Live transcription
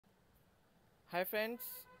Hi friends,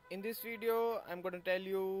 in this video I'm going to tell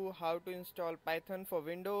you how to install Python for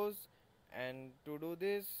Windows, and to do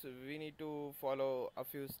this we need to follow a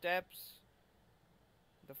few steps.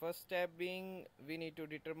 The first step being we need to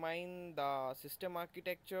determine the system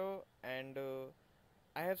architecture, and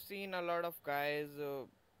I have seen a lot of guys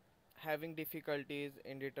having difficulties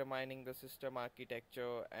in determining the system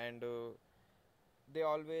architecture, and they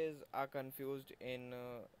always are confused in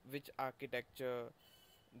which architecture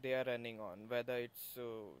they are running on, whether it's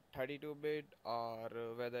 32-bit or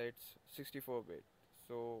whether it's 64-bit.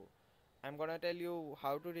 So I'm gonna tell you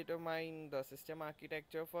how to determine the system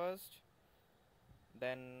architecture first.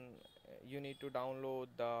 Then you need to download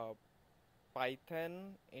the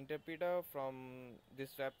Python interpreter from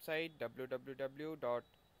this website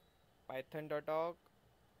www.python.org,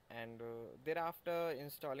 and thereafter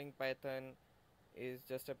installing Python is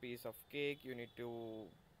just a piece of cake. You need to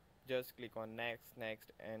just click on next,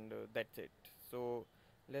 and that's it. So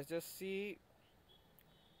let's just see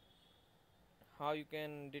how you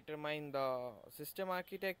can determine the system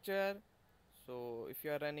architecture. So if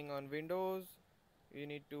you are running on Windows, you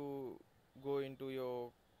need to go into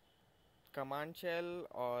your command shell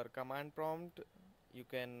or command prompt. You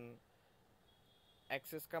can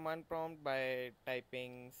access command prompt by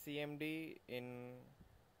typing cmd in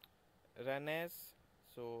run as.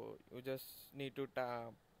 So you just need to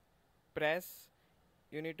press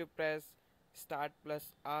you need to press start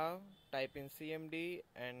plus R, type in cmd,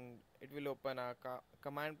 and it will open a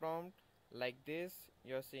command prompt like this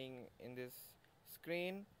you're seeing in this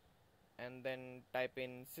screen. And then type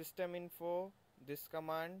in system info, this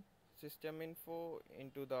command system info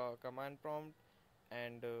into the command prompt,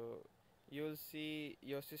 and you'll see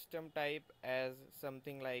your system type as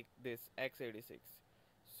something like this x86.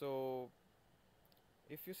 So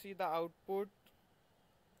if you see the output,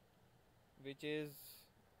 which is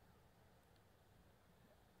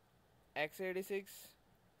x86,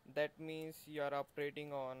 that means you are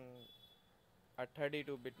operating on a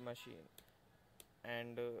 32-bit machine.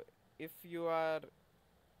 And if you are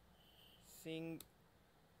seeing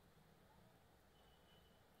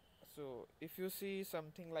so if you see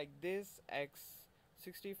something like this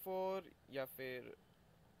x64 या फिर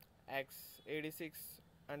x86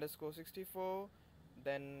 underscore 64,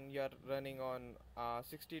 then you are running on a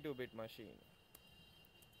 62-bit machine.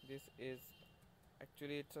 This is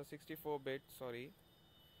actually it's a 64-bit, sorry.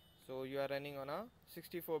 So you are running on a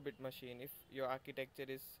 64-bit machine if your architecture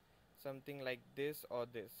is something like this or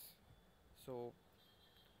this. So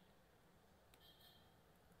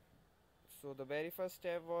the very first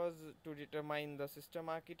step was to determine the system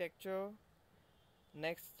architecture.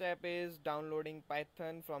 Next step is downloading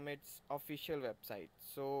Python from its official website.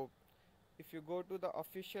 So if you go to the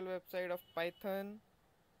official website of Python,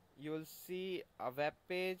 you will see a web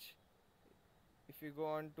page. If you go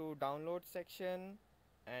on to download section,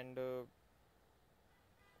 and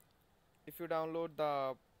if you download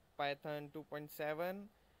the Python 2.7,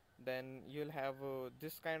 then you'll have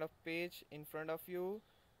this kind of page in front of you.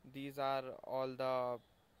 These are all the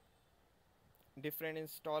different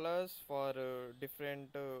installers for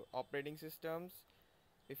different operating systems.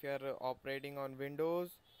 If you are operating on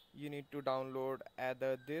Windows, you need to download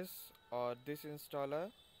either this or this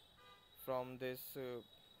installer from this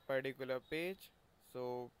particular page.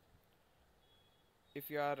 So if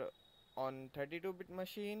you are on 32-bit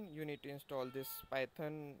machine, you need to install this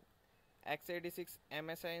Python x86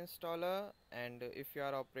 MSI installer, and if you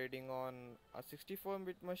are operating on a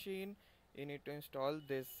 64-bit machine, you need to install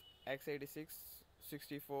this x86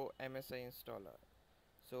 64 MSI installer.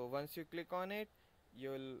 So once you click on it,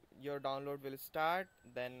 your download will start.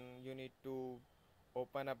 Then you need to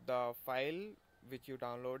open up the file which you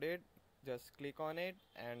downloaded. Just click on it,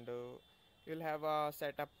 and you'll have a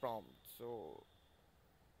setup prompt. So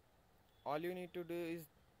all you need to do is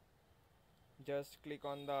just click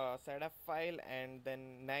on the setup file, and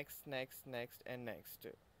then next, and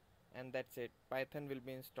that's it. Python will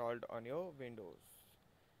be installed on your Windows.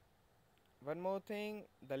 One more thing,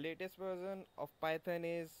 the latest version of Python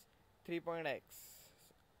is 3.x,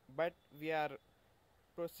 but we are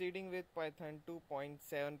proceeding with Python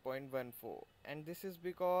 2.7.14, and this is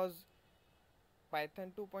because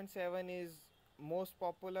Python 2.7 is most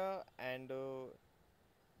popular, and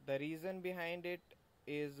the reason behind it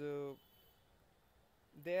is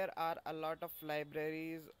there are a lot of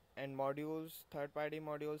libraries and modules, third party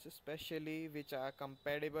modules especially, which are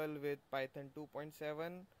compatible with Python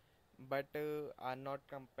 2.7 but are not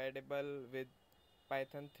compatible with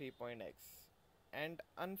Python 3.x. And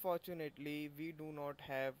unfortunately, we do not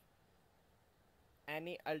have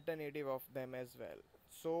any alternative of them as well.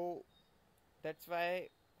 So that's why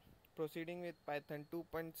proceeding with Python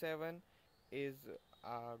 2.7 is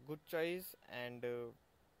a good choice, and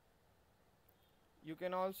you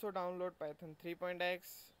can also download Python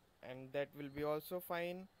 3.x, and that will be also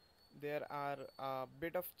fine. There are a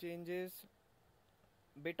bit of changes,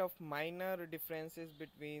 bit of minor differences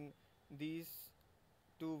between these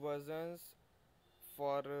two versions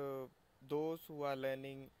for those who are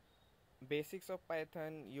learning basics of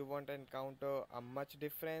Python. You won't encounter a much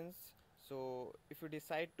difference. So if you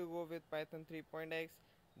decide to go with Python 3.x,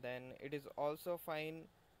 then it is also fine.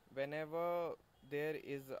 Whenever there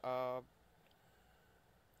is a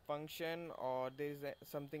function or there is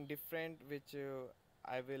something different which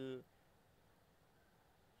I will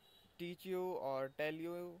teach you or tell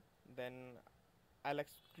you, then I'll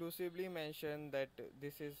exclusively mention that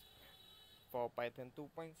this is for Python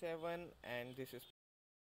 2.7 and this is.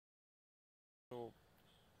 So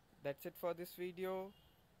that's it for this video.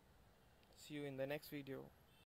 See you in the next video.